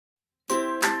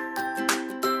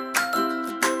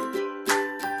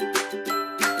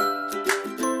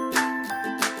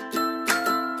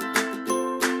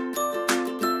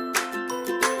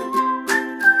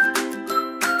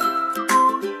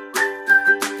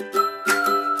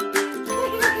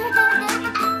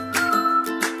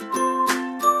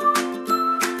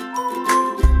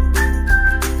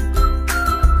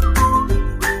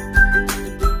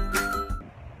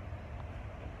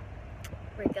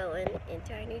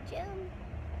gym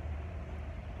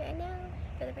right now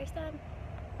for the first time.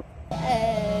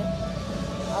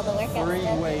 All the workout free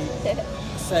stuff. weight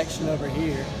section over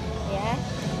here. Yeah.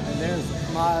 And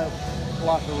there's my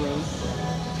locker room.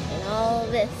 And all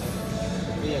this.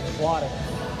 The aquatic.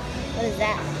 What is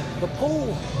that? The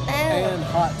pool Oh. and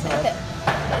hot tub.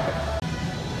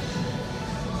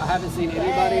 I haven't seen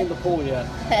anybody in the pool yet.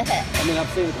 I mean, I've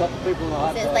seen a couple people in the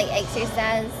hot So tub. it's like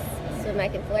exercise, swim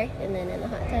back and forth, and then in the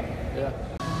hot tub. Yeah.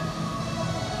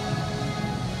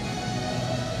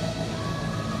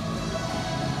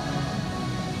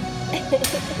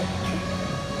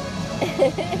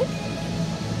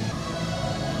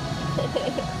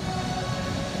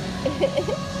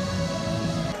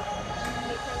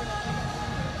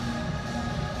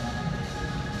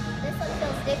 This one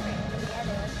feels different from the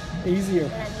other one Easier.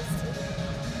 that I'm used to.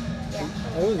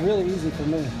 Yeah. It was really easy for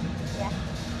me. Yeah.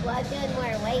 Well, I'm doing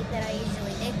more weight than I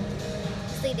usually do.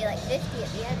 Usually do like 50 at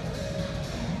the end.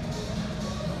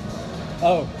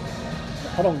 Oh.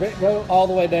 Hold on, go all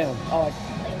the way down. Like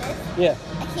this? Yeah.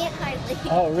 I can't hardly.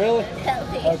 Oh, really?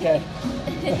 Okay.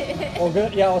 Well,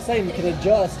 good. Yeah, I was saying you can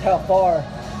adjust how far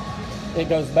it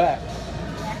goes back.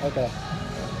 Yeah. Okay.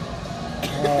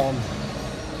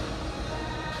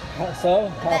 I'm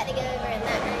about to go over in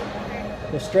that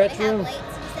room. The stretch They have room? weights, you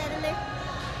said, in there? Or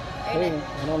Hey, no?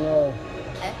 I don't know.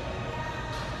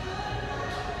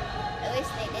 I wish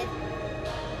they did.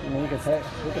 I mean, we can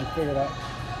figure it out.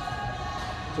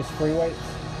 Just free weights?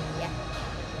 Yeah.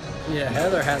 Yeah,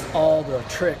 Heather has all the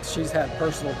tricks. She's had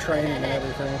personal training and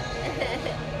everything.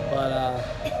 But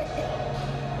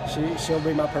she'll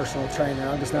be my personal trainer.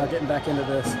 I'm just now getting back into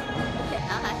this.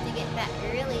 I'll have to get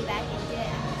really back into it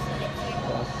after she gets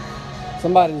here.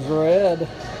 Somebody's red.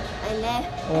 I know.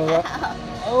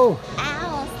 Oh.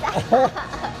 Ow, stop.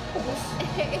 You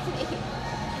scared me.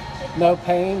 No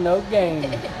pain, no gain. I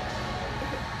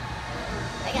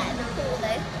got in the pool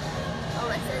though. All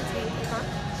my sunscreen came off.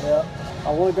 Yep. I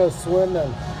want to go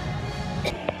swimming.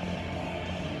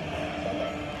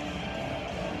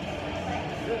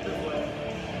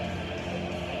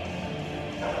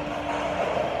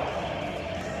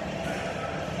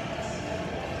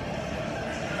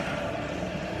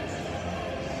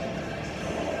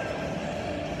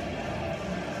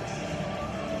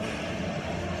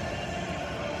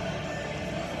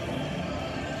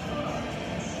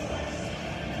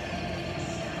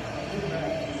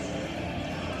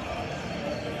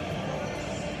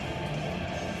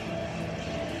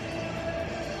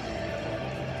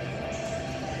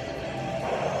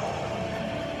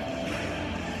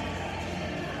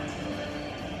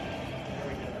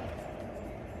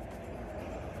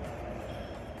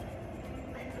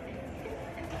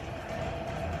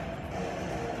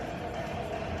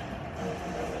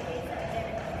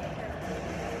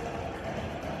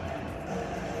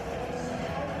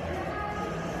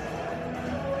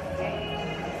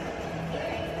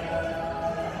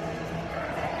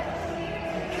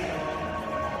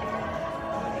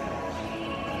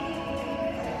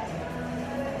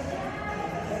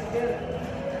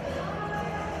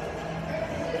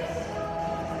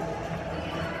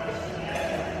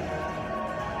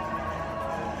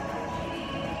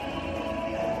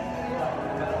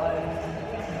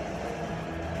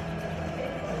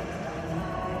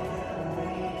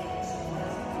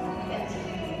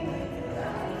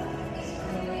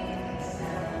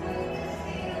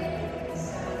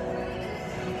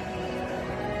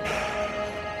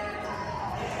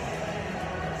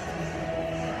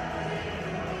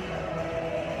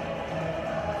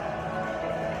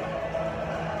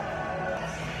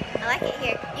 I like it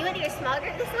here. You went to your small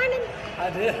group this morning? I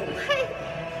did. What?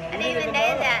 I didn't even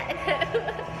know that.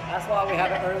 That's why we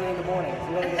have it early in the morning. It's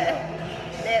really good.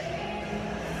 Nope.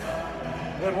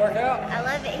 Good workout? I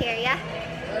love it here, yeah.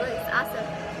 It looks awesome.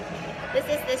 This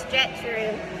is the stretch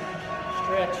room.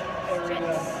 Stretch. There we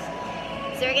go.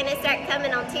 So we're gonna start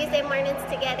coming on Tuesday mornings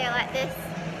together like this.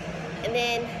 And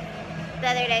then the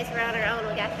other days we're on our own.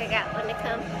 We gotta figure out when to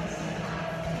come.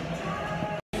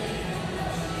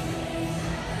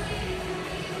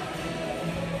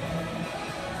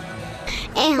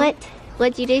 And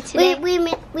What'd you do today?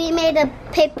 we made a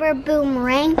paper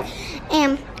boomerang,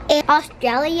 and in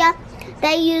Australia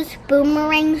they use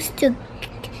boomerangs to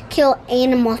kill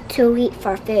animals to eat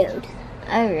for food.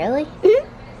 Oh, really? Mhm.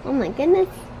 Oh my goodness.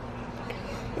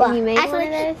 Well, you made actually,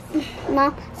 one of those?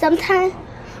 No, sometimes.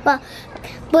 Well,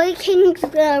 boy kings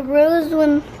rules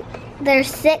when they're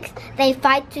 6. They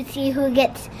fight to see who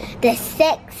gets the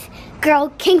 6th girl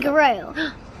kangaroo.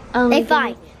 Oh, They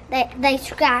fight. They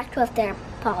scratch with their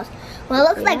paws. Well, it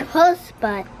looks like hooves,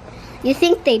 but you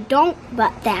think they don't,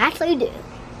 but they actually do.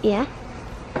 Yeah.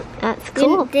 That's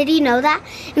cool. Did you know that?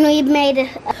 And we made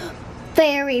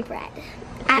fairy bread.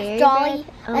 Fairy At Jolly,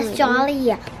 bread? Oh, Jolly,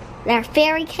 yeah. They're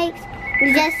fairy cakes.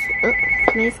 We just,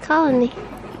 Somebody's calling me.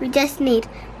 we just need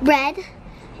bread,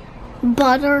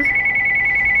 butter,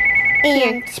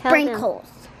 and Here, sprinkles.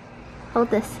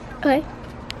 Hold this. Okay.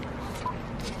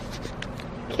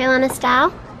 Carolina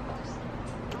style.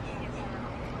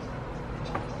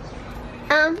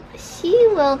 She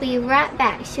will be right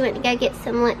back. She went to go get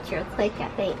some lunch real quick, I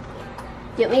think.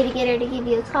 Do you want me to get her to give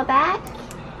you a call back?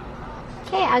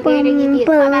 Okay, I'll get her to give you a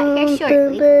call back here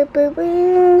shortly.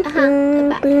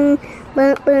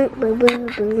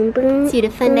 See you had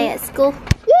a fun day at school?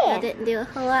 Yeah. I didn't do a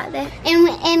whole lot there.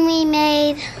 And we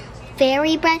made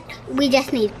fairy bread. We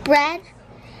just need bread,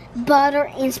 butter,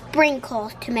 and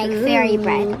sprinkles to make fairy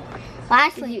bread. Well, Did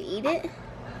actually, you eat it?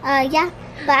 yeah.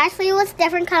 But actually, it was a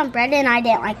different kind of bread, and I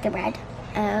didn't like the bread.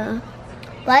 Oh.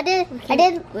 But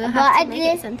We'll have to make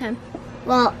it sometime.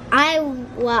 Well, I'm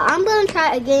gonna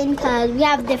try it again because we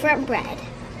have different bread.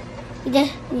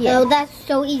 So that's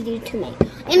so easy to make,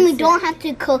 and we don't have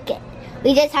to cook it.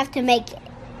 We just have to make it.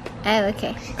 Oh,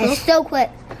 okay. It's so quick.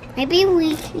 Maybe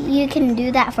you can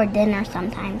do that for dinner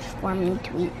sometimes for me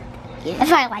to eat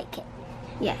if I like it.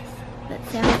 Yes. That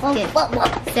sounds good.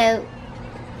 Whoa. So,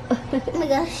 Oh my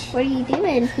gosh. what are you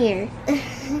doing here? Why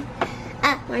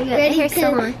are you at the Ready hair to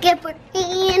salon? get for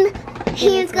hand.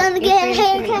 Hand's gonna get a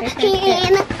haircut.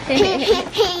 Hand.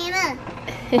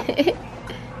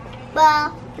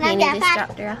 Well, can I Maybe get just back?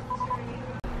 dropped her off.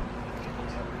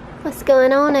 What's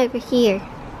going on over here?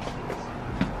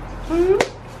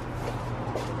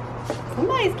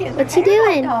 Somebody's getting What their you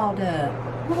hair doing? dolled up.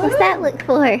 What's that look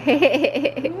for?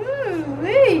 You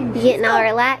Ooh-wee. getting all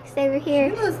relaxed over She here?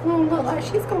 looks gonna look like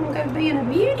she's gonna go be in a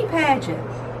beauty pageant.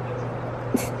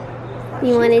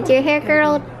 You wanted your hair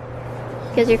curled?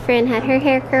 Because your friend had her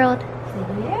hair curled?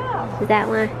 Yeah, Is that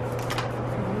why?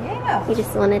 yeah. You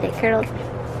just wanted it curled?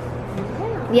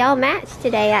 Y'all matched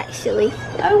today, actually.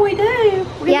 Oh, we do.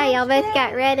 Yeah, y'all both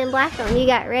got red and black on. You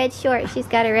got red shorts. She's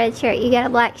got a red shirt. You got a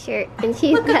black shirt. And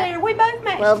she's Look at got there. We both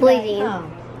matched. well, blue today, jeans. huh?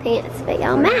 pants. But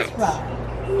y'all That's match. right.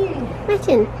 Yeah.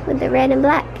 Matching with the red and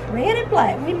black. Red and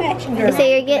black. We matching girls. So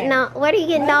you're getting all, what are you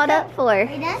getting dolled up for? Are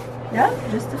you done? No,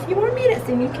 just a few more minutes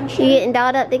and you can show. You getting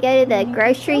dolled up to go to the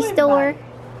grocery store?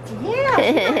 Yeah,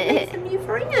 she might meet some new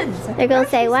friends. at the They're gonna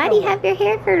say, grocery why do you store." have your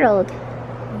hair curled?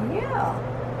 Yeah.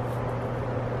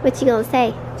 What you gonna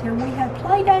say? Tell them we had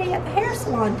play day at the hair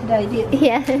salon today, didn't we?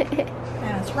 Yeah.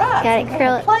 That's right. Got it So we had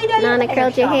curled. play day at Nana the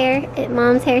curled your shop. hair at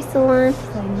Mom's hair salon.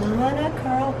 So Nana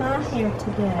curled my hair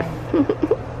today.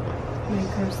 Make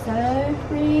her so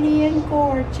pretty and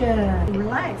gorgeous.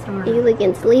 Relax, aren't You you?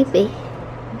 looking sleepy. Get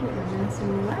her nice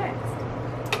and relaxed.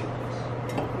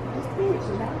 Just a minute,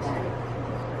 we about got it.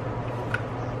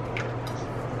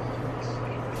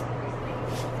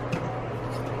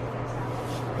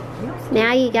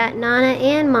 Now you got Nana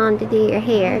and Mom to do your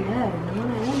hair. No,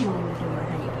 Nana and Mama do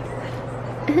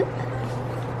her hair.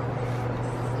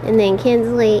 And then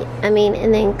Kinsley, and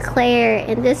then Claire,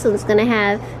 and this one's gonna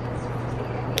have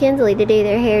Kinsley to do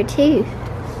their hair too.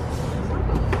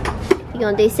 You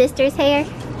gonna do sister's hair?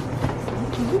 I'm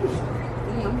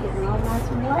getting all nice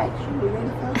and relaxed. You be ready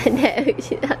for I know,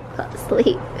 she's not fall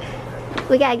asleep.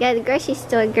 We gotta go to the grocery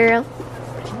store, girl.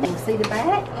 You see the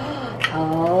back?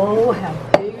 Oh, how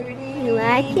pretty. You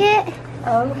like it?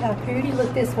 Oh, how pretty.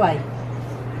 Look this way.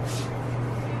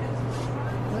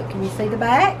 Look, can you see the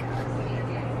back?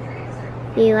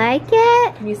 You like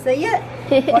it? Can you see it?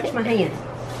 Watch my hand.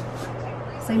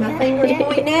 See my fingers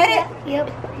pointing at it?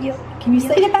 Yep. Can you see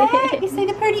the back? You see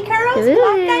the pretty curls? Ooh,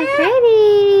 Like that?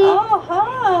 pretty.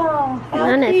 Oh, how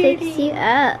Nana pretty. fixed you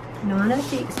up. Nana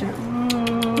fixed her.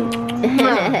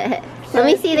 Let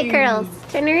me see the curls.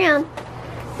 Turn around.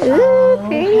 Ooh, Oh,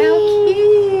 pretty. how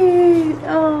cute.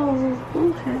 Oh,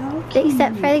 how cute. Fixed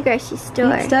up for the grocery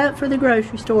store. Fixed up for the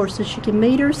grocery store so she can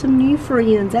meet her some new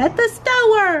friends at the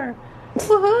store.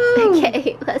 Woohoo!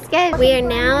 Okay, let's go. We are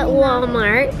now at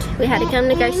Walmart. We had to come to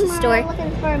the grocery store.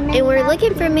 And we're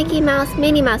looking for Mickey Mouse,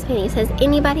 Minnie Mouse pennies. Has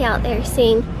anybody out there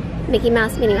seen Mickey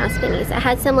Mouse, Minnie Mouse pennies? I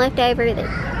had some left over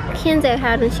that Kenzo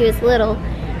had when she was little.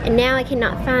 And now I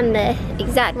cannot find the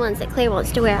exact ones that Claire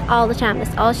wants to wear all the time.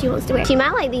 That's all she wants to wear. She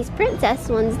might like these princess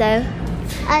ones though.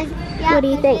 Yeah, What do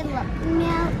you think?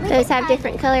 Yeah, Those have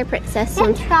different color princess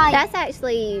ones. try it. That's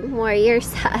actually more your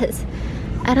size.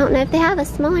 I don't know if they have a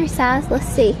smaller size. Let's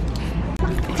see.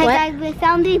 What? We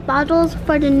found these bottles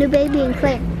for the new baby and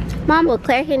Claire. Mom, well,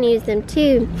 Claire can use them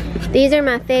too. These are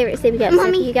my favorite sippy cups.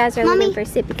 Mommy, if you guys are Mommy. looking for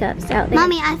sippy cups out there.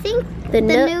 Mommy, I think The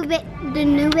the Nook.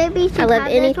 new baby should I love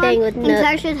have anything this one, with and Nook.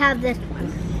 Claire should have this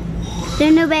one. The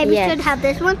new baby Yes. should have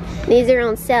this one. These are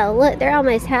on sale. Look, they're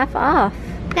almost half off.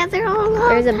 Yeah, they're all off.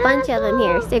 There's a bunch of them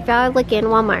here. So if y'all look in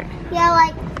Walmart, Yeah,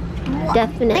 like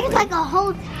definitely. there's like a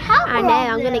whole tower. I know,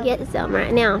 I'm gonna get some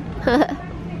right now.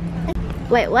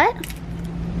 Wait, what?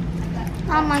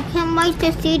 Mom, I can't wait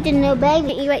to see the new baby.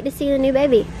 Can't you wait to see the new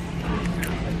baby?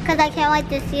 Because I can't wait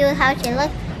to see how she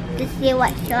looks, to see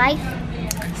what she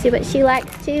likes. See what she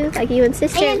likes too, like you and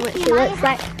sister, and what she looks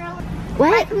like.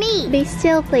 What? Like me. Be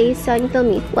still, please, so I can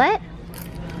film you. What?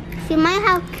 She might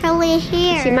have curly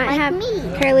hair. She might like have me.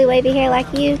 curly, wavy hair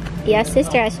like you. Yeah,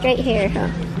 sister has straight hair, huh?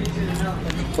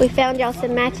 We found y'all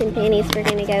some matching panties we're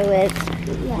gonna go with.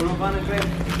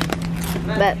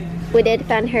 But we did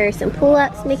find her some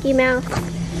pull-ups, Mickey Mouse,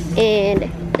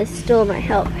 and the stool might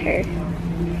help her.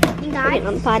 Put it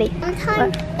on the potty.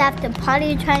 Sometimes you have to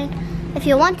potty train. If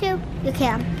you want to, you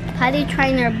can. Potty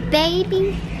train your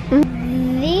baby.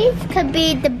 These could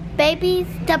be the baby's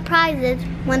surprises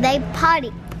when they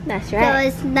potty. That's So right.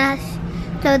 it's not.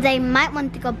 So they might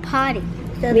want to go potty.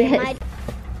 So they Yes. might.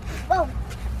 Whoa.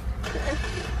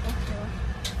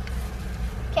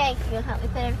 Okay, you'll help me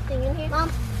put everything in here? Mom,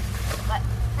 What?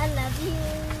 I love you.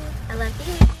 I love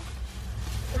you.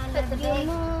 I Put the love you, big-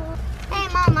 Mom. Hey,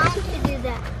 Mom, I want to do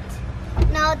that.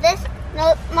 No, this.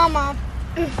 No, Mama.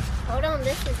 Hold on,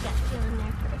 this has got to go in there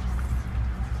first.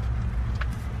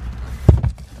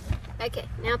 Okay,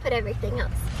 now put everything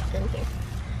else in here.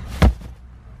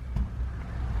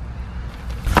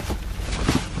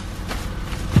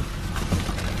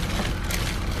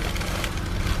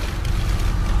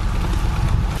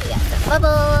 We got some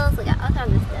bubbles, we got all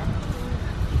kinds of stuff.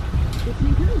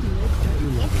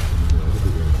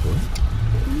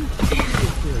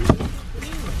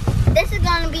 This is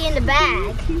gonna be in the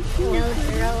bag. No,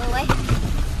 throw away.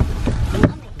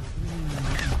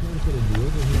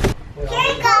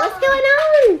 Here you go. What's going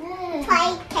on?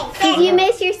 Did you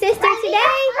miss your sister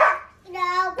today?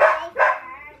 No,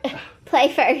 Play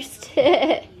first.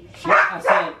 I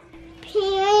said,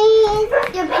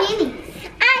 panties. Your panties.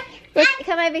 Look,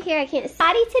 come over here, I can't see.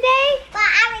 Potty today? Well,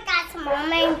 I already got some on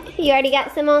my. You already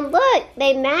got some on. Look,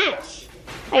 they match.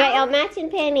 I got y'all matching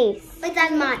panties. Wait,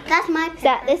 that's mine. That's my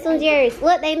This one's yours.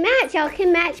 Look, they match. Y'all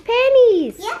can match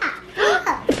panties.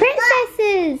 Yeah. The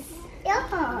princesses.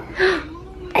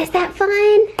 Yeah. Is that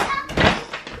fun?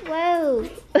 Whoa.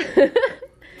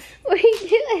 What are you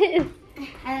doing?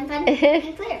 I'm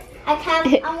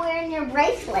wearing your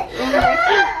bracelet.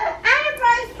 I'm a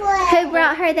bracelet. Who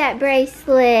brought her that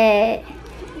bracelet?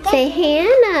 Say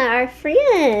Hannah, our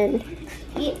friend.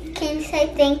 You can say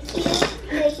thank you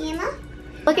to Hannah.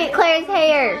 Look at Claire's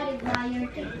hair.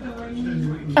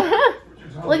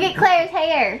 Look at Claire's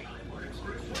hair.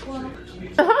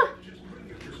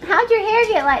 How'd your hair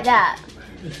get like that?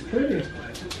 it's pretty.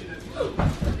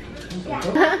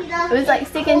 It was like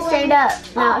sticking straight up.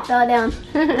 Now it fell down.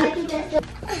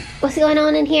 What's going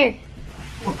on in here?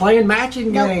 We're playing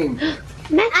matching game.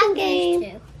 Matching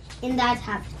game. And Dad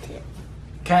have to.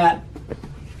 Cat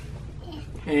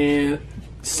and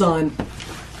son.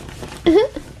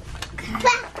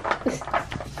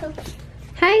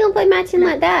 How you gonna play matching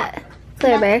like that,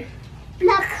 Claire Bear?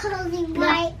 Look, clothing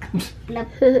like. Blub,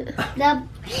 blub,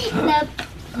 blub,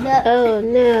 blub. Oh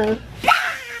no.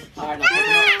 All right, now pick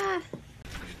it up.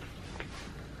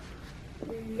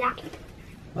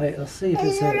 Wait, let's see if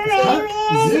it said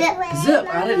zip. Zip.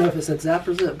 I didn't know if it said zap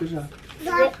or zip. Good job.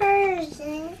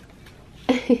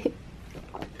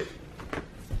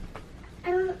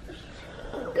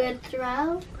 Good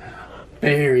throw.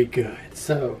 Very good.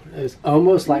 So it's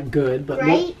almost like good, but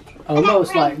Great.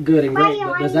 almost like good and great.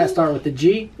 But does that start with the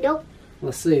G? Nope.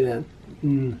 Let's see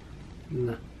then.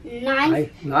 Nice.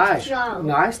 Nice. throw.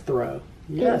 Nice throw.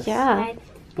 Yes. Good job. Nice,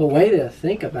 But way to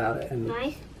think about it. And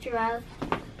nice throw.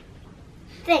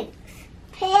 Thanks.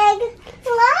 Pig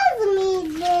loves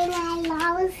me, then I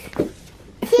love.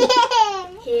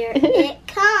 Here it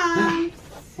comes.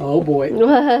 oh boy,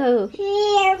 Whoa.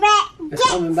 Here it it's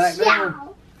coming back down.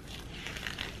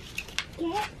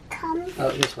 Here it comes.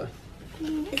 Oh, this way.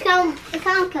 It's kind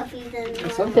of confusing.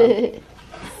 Sometimes.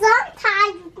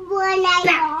 Sometimes when I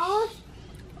lost,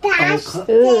 that's Ooh,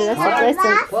 that's a Alright,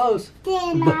 blessing. close.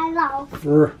 then I lost.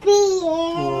 Brr.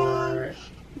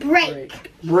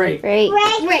 Break. Break. Great. Break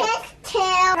it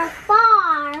till the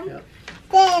farm. Yep.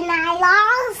 Then I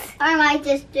lost. Or I might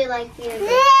just do like you.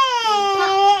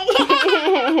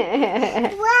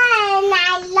 When I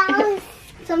lost.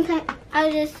 Sometimes I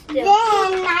just do. Then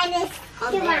I just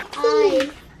do my I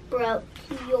broke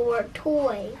your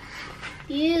toy.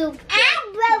 You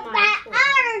broke my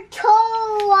other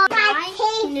toy. My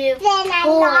teeth. Then I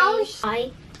lost.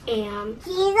 I am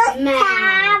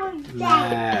mad.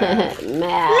 Mad.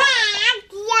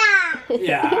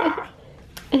 Yeah.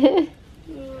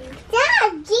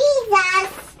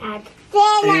 Jesus. And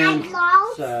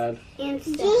sad. And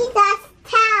Jesus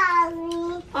tells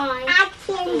me I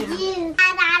can do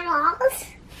adults.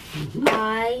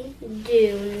 I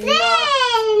do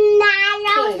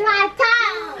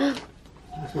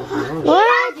What?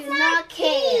 I do not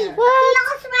care. What?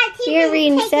 You're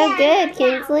reading so good,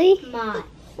 Kinsley.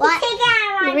 What?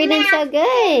 You're reading so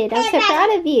good. I'm so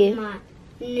proud of you. My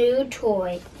new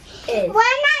toy is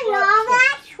Broken.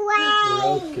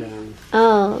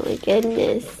 Oh my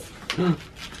goodness. I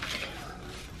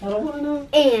don't want to know.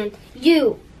 and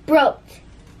you broke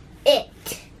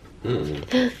it. He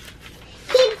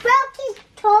broke his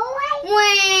toy?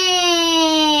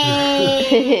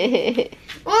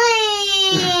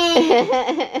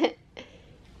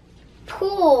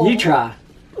 Cool. You try.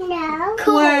 No.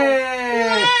 Cool.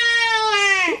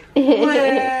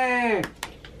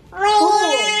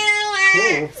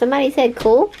 Cool. Somebody said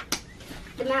cool.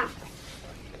 The mouse.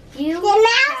 You The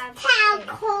mouse have tell a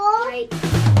cool. great